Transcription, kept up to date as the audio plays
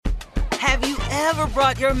Have you ever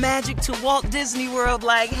brought your magic to Walt Disney World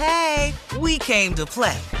like, hey, we came to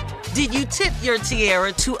play? Did you tip your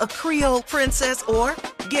tiara to a Creole princess or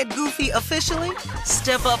get goofy officially?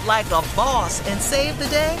 Step up like a boss and save the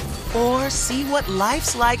day? Or see what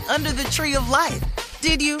life's like under the tree of life?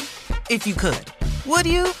 Did you? If you could. Would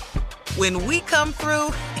you? When we come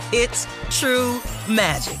through, it's true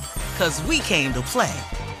magic. 'Cause we came to play.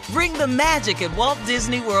 Bring the magic at Walt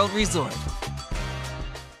Disney World Resort.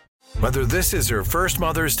 Whether this is her first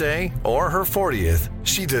Mother's Day or her 40th,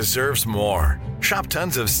 she deserves more. Shop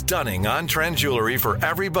tons of stunning on-trend jewelry for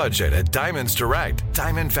every budget at Diamonds Direct.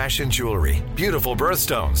 Diamond fashion jewelry, beautiful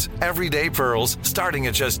birthstones, everyday pearls starting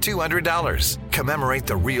at just $200. Commemorate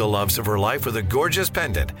the real loves of her life with a gorgeous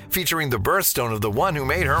pendant featuring the birthstone of the one who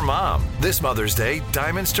made her mom. This Mother's Day,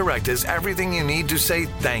 Diamonds Direct is everything you need to say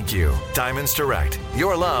thank you. Diamonds Direct,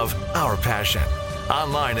 your love, our passion.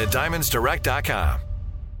 Online at diamondsdirect.com.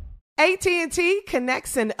 AT&T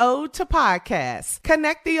connects an ode to podcasts.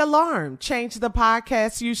 Connect the alarm. Change the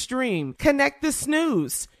podcast you stream. Connect the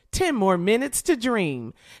snooze. 10 more minutes to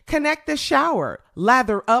dream. Connect the shower.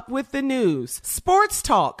 Lather up with the news. Sports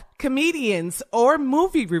talk, comedians, or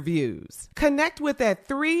movie reviews. Connect with that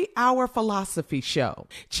 3-hour philosophy show.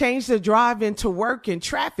 Change the drive into work in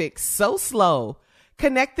traffic so slow.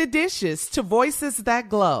 Connect the dishes to voices that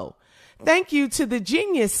glow. Thank you to the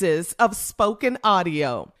geniuses of spoken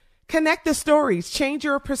audio. Connect the stories, change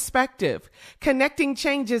your perspective. Connecting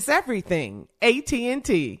changes everything.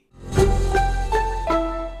 AT&T.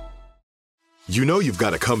 You know you've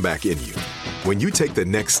got a comeback in you. When you take the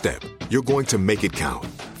next step, you're going to make it count.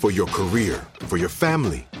 For your career, for your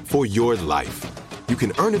family, for your life. You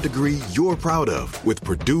can earn a degree you're proud of with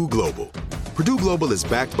Purdue Global. Purdue Global is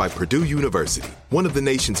backed by Purdue University, one of the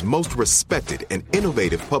nation's most respected and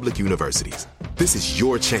innovative public universities. This is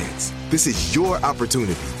your chance. This is your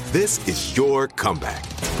opportunity. This is your comeback.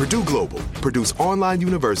 Purdue Global, Purdue's online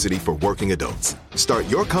university for working adults. Start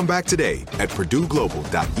your comeback today at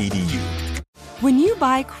purdueglobal.edu. When you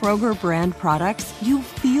buy Kroger brand products, you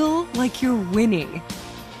feel like you're winning.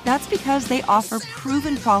 That's because they offer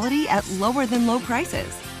proven quality at lower than low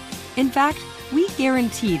prices. In fact, we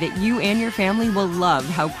guarantee that you and your family will love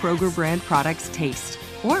how Kroger brand products taste,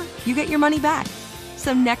 or you get your money back.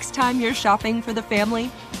 So next time you're shopping for the family,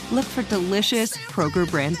 look for delicious Kroger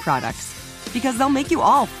brand products, because they'll make you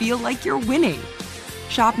all feel like you're winning.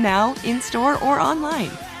 Shop now, in-store, or online.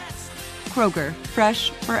 Kroger, fresh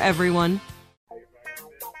for everyone.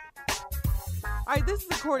 All right, this is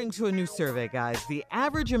according to a new survey, guys. The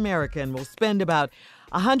average American will spend about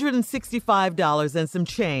 $165 and some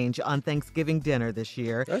change on Thanksgiving dinner this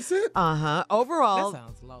year. That's it? Uh-huh. Overall. That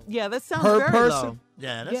sounds low. Yeah, that sounds Per very person? low.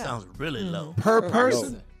 Yeah, that sounds really low. Per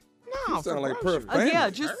person? No, You sound like for per family. yeah,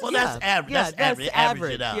 just Well, yeah. that's average. Yeah, That's average. They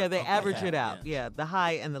average it out. Yeah, they Okay. average it Yeah, out. yeah. Yeah, the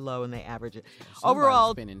high and the low, and they average it. Somebody's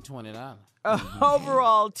Overall, spending $20.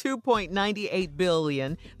 overall, $2.98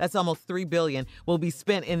 billion. That's almost $3 billion. Will be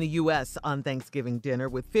spent in the U.S. on Thanksgiving dinner,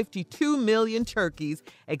 with 52 million turkeys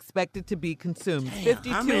expected to be consumed. Damn, 52.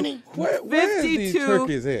 how many? Where is these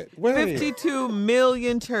turkeys at? Where are they? 52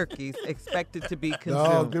 million turkeys expected to be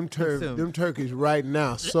consumed. Dog, them turkeys right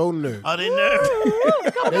now so nervous. Are they nervous?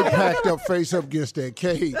 They packed up face up against that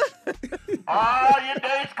cage. Oh, your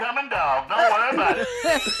day's coming, dog. Don't worry about it.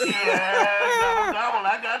 Yeah, gobble,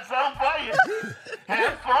 I got something for you.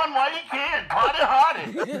 Have fun while you can. Party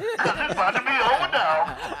hardy. Because it's about to be over,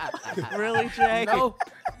 dog. Really, Jay? No,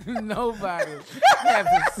 nobody has a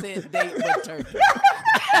set date for turkey.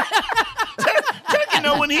 Turkey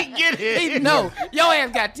know when he get here. He know. Your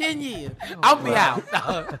ass got 10 years. I'll be out.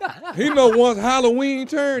 He know once Halloween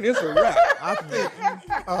turn, it's a wrap. I think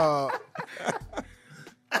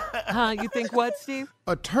You think what, Steve?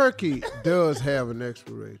 a turkey does have an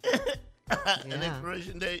expiration. An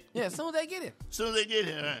expiration date. Yeah, as soon as they get it. As soon as they get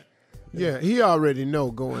here, right? Yeah, he already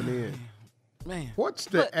know going in. Man, What's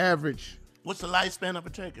the average? What's the lifespan of a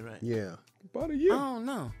turkey, right? Yeah. About a I year. don't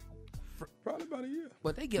know. Probably about a year.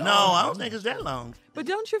 But they get No, all I don't think it's that long. But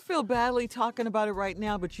don't you feel badly talking about it right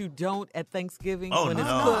now, but you don't at Thanksgiving Oh, when no.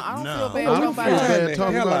 it's No, cooked? I don't No. feel bad I talking don't about feel it. bad the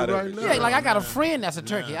talking hell about out it of right it. now. Yeah, like I got a friend that's a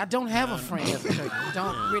turkey. I don't have a friend that's a turkey. I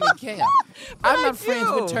don't really care. I'm not friends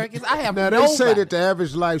do. with turkeys. I have Now, they nobody. say that the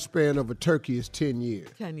average lifespan of a turkey is 10 years.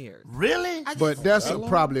 10 years. Really? But that's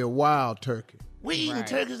probably a wild turkey. We eating Right.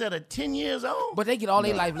 turkeys that are 10 years old? But they get all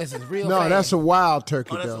their life lessons real No, fast. that's a wild turkey,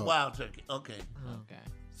 Oh, that's a dog. wild turkey. Okay. Okay.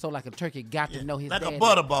 So like a turkey got to know his Like daddy. a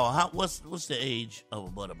butterball. What's the age of a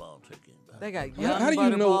butterball turkey? They got young How do you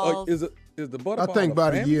know? butterballs. Is the butter? I think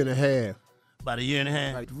about a year and a half. About a year and a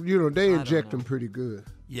half? You know, they inject them pretty good.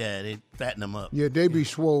 Yeah, they fatten them up. Yeah, they be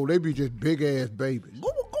swole. They be just big ass babies.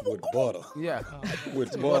 With butter. Yeah.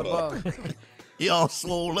 With butter. He all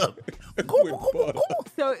swole up.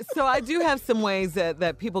 So I do have some ways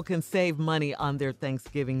that people can save money on their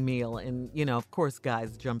Thanksgiving meal. And, of course,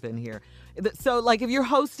 guys, jump in here. So, like, if you're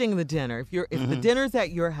hosting the dinner, if the dinner's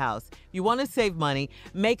at your house, you want to save money,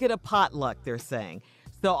 make it a potluck, they're saying.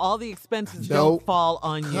 So all the expenses don't fall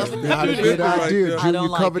on you. That's not a good idea. I Junior don't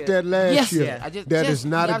like covered it. that last year. Yeah. That is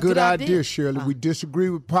not a good idea, Shirley. We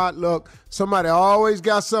disagree with potluck. Somebody always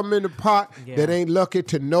got something in the pot that ain't lucky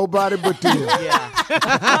to nobody but them.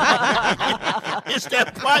 It's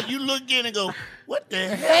that pot you look in and go, what the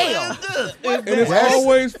hell is this? And it's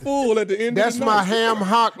always full at the end of the night. That's my ham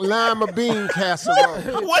hock lima bean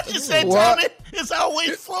casserole. What you say, Tommy? It's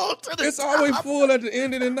always full to the It's always full at the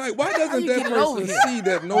end of the night. Why doesn't that person see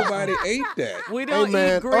that nobody ate that? We don't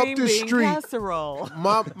eat green bean casserole.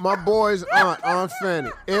 My boy's Aunt Fanny,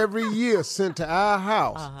 every year sent to our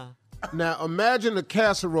house. Now imagine a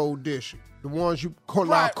casserole dish, the ones you call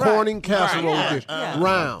Corning casserole dish,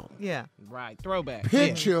 round. Yeah. Right, throwback.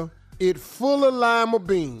 Picture it full of lima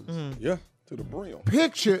beans. Yeah, to the brim.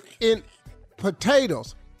 Picture in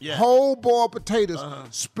potatoes, whole boiled potatoes,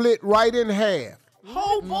 split right in half.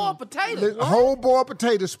 Whole boiled potatoes. Whole boiled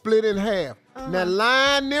potatoes split in half. Now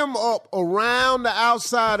line them up around the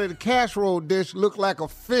outside of the casserole dish, look like a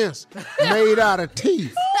fence made out of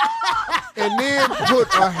teeth. And then put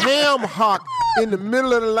a ham hock in the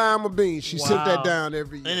middle of the lima beans. She sent that down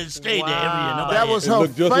every year. And it stayed there every year. That was her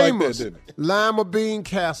looked just famous like that, didn't lima bean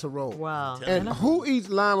casserole. Wow. And who eats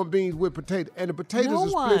lima beans with potatoes? And the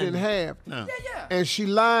potatoes are split in half. No. And she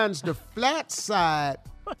lines the flat side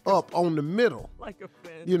up on the middle. Like a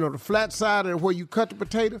fence. The flat side of where you cut the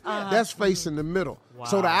potato, that's facing the middle. Wow.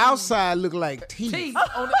 So the outside look like teeth.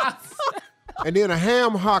 On the outside. And then a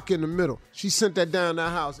ham hock in the middle. She sent that down to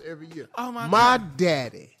our house every year. Oh, my God.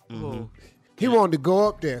 Daddy, he wanted to go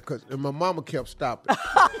up there and my mama kept stopping.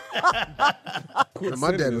 And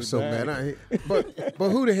my dad was so mad. But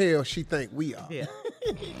who the hell she think we are? Yeah.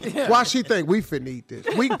 Why she think we finna eat this?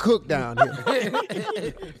 We can cook down here.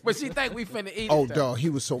 But she think we finna eat Oh, it. dog, he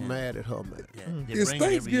was so mad at her, man. Is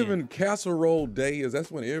Thanksgiving casserole day? Is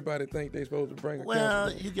that when everybody think they supposed to bring a casserole?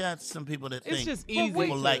 Well, you got some people that It's think just easy people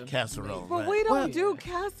to- like casserole. But right? we don't do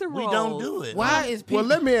casserole. We don't do it. Why is people... Well,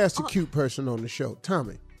 let me ask the cute person on the show.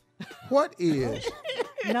 Tommy, what is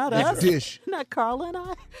Not this us. dish? Not Carla and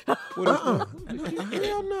I.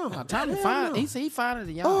 Hell no. Tommy fine. He said he finer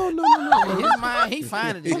than y'all. Oh, no. In his mind, he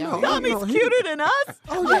finer than y'all. Tommy's cuter than us.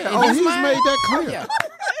 Oh, yeah. in Oh, his he's mind- made that clear. Yeah.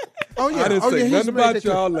 Oh, yeah. I didn't oh, say yeah, he's nothing made about that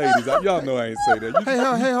clear. y'all ladies. Y'all know I ain't say that. Hey,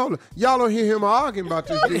 hold on. Y'all don't hear him arguing about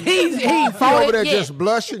this. Do you? He He fought over there it, just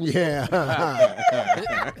blushing. Yeah.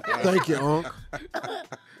 Thank you, Unc.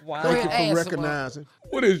 Wow. Thank you for Answer, recognizing.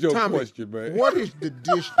 What is your Tommy, question, man? what is the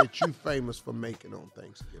dish that you famous for making on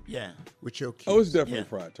Thanksgiving? Yeah. With your kids? Oh, it's definitely Yeah.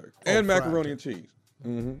 fried turkey. Oh, And fried macaroni and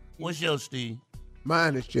cheese. What's yours, Steve?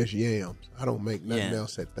 Mine is just yams. I don't make nothing Yeah.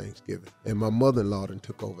 else at Thanksgiving. And my mother-in-law done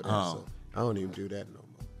took over that, Oh. so I don't even do that no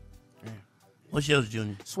more. What's yours,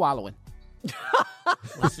 Junior? Swallowing.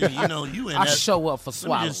 Well, see, you in I that. show up for Let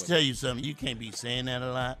swallowing. me just tell you something. You can't be saying that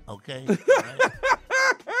a lot, okay? All right?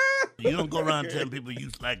 You don't go around telling people you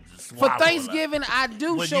like to swallow. For Thanksgiving, I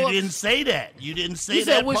do But show you up. didn't say that. You didn't say You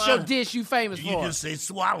that. said, what's your part. dish you famous You for? just say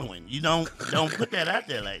swallowing. You don't put that out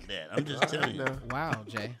there like that. I'm just telling you. Wow,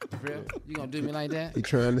 Jay. Real? You gonna do me like that? He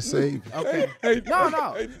trying to save you. Okay. Hey,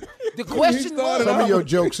 No. hey, The question started was... Some of your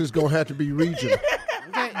jokes is going to have to be regional.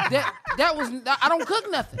 Okay, that was... I don't cook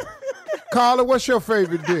nothing. Carla, what's your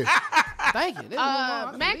favorite dish? Thank you. Let's move on. I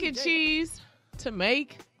can Mac leave and Jay. cheese to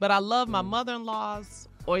make, but I love my mother-in-law's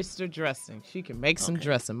oyster dressing. She can make some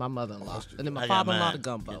dressing, my mother-in-law. And then my I got father-in-law, mine. the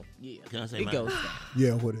gumbo. Yeah. Can I say It mine? goes down.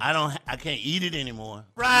 Yeah, what is I can't eat it anymore.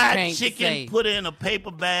 Fried can't chicken, say. put it in a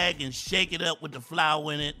paper bag and shake it up with the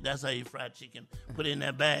flour in it. That's how you fry chicken. Put it in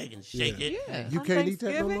that bag and shake it. Yeah. You On can't eat that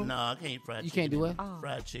no Thanksgiving? more? No, I can't eat fried You chicken. can't do what?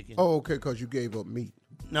 Fried chicken. Oh, okay, because you gave up meat.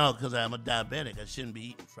 No, because I'm a diabetic. I shouldn't be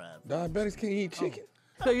eating fried food. diabetics can't eat chicken.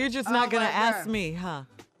 So you're just not going to my ask God. me, huh?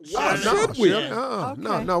 No, should we? Shirley,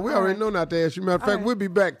 No, we already know not to ask you. Matter of fact, we'll be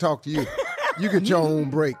back talk to you. You get your own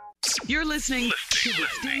break. You're listening to the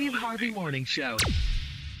Steve Harvey Morning Show.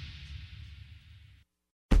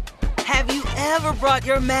 Have you ever brought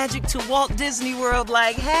your magic to Walt Disney World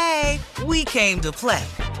like, hey, we came to play?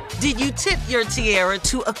 Did you tip your tiara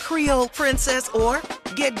to a Creole princess or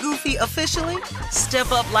get goofy officially?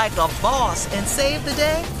 Step up like a boss and save the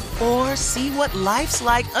day? Or see what life's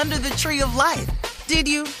like under the tree of life? Did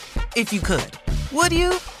you? If you could. Would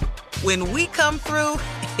you? When we come through,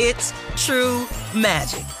 it's true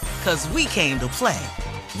magic. 'Cause we came to play.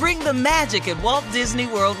 Bring the magic at Walt Disney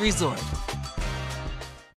World Resort.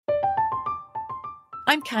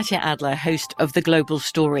 I'm Katya Adler, host of The Global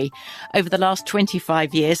Story. Over the last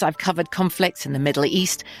 25 years, I've covered conflicts in the Middle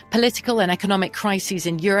East, political and economic crises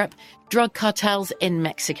in Europe, drug cartels in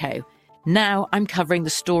Mexico. Now I'm covering the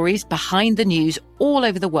stories behind the news all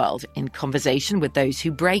over the world in conversation with those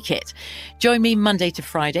who break it. Join me Monday to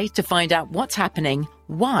Friday to find out what's happening,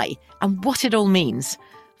 why, and what it all means.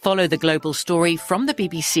 Follow The Global Story from the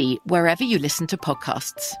BBC wherever you listen to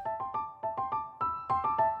podcasts.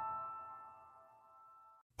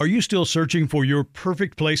 Are you still searching for your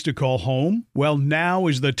perfect place to call home? Well, now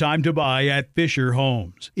is the time to buy at Fisher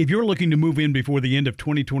Homes. If you're looking to move in before the end of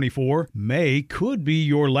 2024, May could be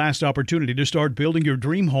your last opportunity to start building your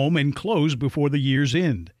dream home and close before the year's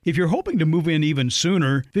end. If you're hoping to move in even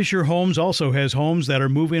sooner, Fisher Homes also has homes that are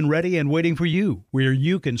move-in ready and waiting for you, where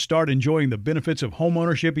you can start enjoying the benefits of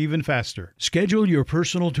homeownership even faster. Schedule your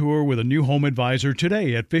personal tour with a new home advisor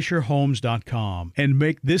today at FisherHomes.com and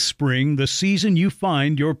make this spring the season you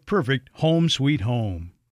find your perfect home sweet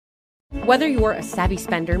home. Whether you're a savvy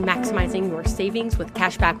spender maximizing your savings with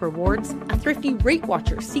cashback rewards, a thrifty rate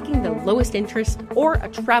watcher seeking the lowest interest, or a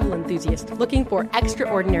travel enthusiast looking for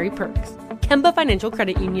extraordinary perks, Kemba Financial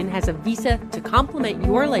Credit Union has a visa to complement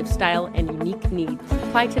your lifestyle and unique needs.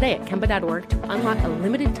 Apply today at Kemba.org to unlock a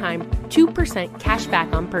limited time 2% cash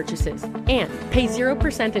back on purchases and pay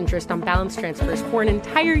 0% interest on balance transfers for an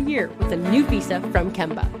entire year with a new visa from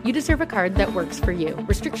Kemba. You deserve a card that works for you.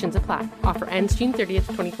 Restrictions apply. Offer ends June 30th,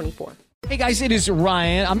 2024. Hey guys, it is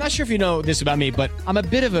Ryan. I'm not sure if you know this about me, but I'm a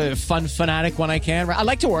bit of a fun fanatic when I can. I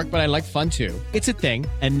like to work, but I like fun too. It's a thing.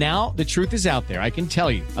 And now the truth is out there. I can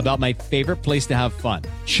tell you about my favorite place to have fun.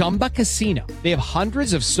 Chumba Casino. They have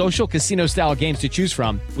hundreds of social casino style games to choose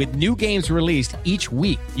from with new games released each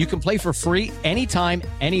week. You can play for free anytime,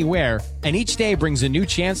 anywhere. And each day brings a new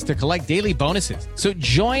chance to collect daily bonuses. So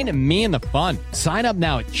join me in the fun. Sign up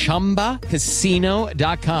now at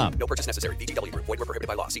ChumbaCasino.com. No purchase necessary. VGW Group. Void where prohibited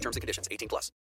by law. See terms and conditions. 18+.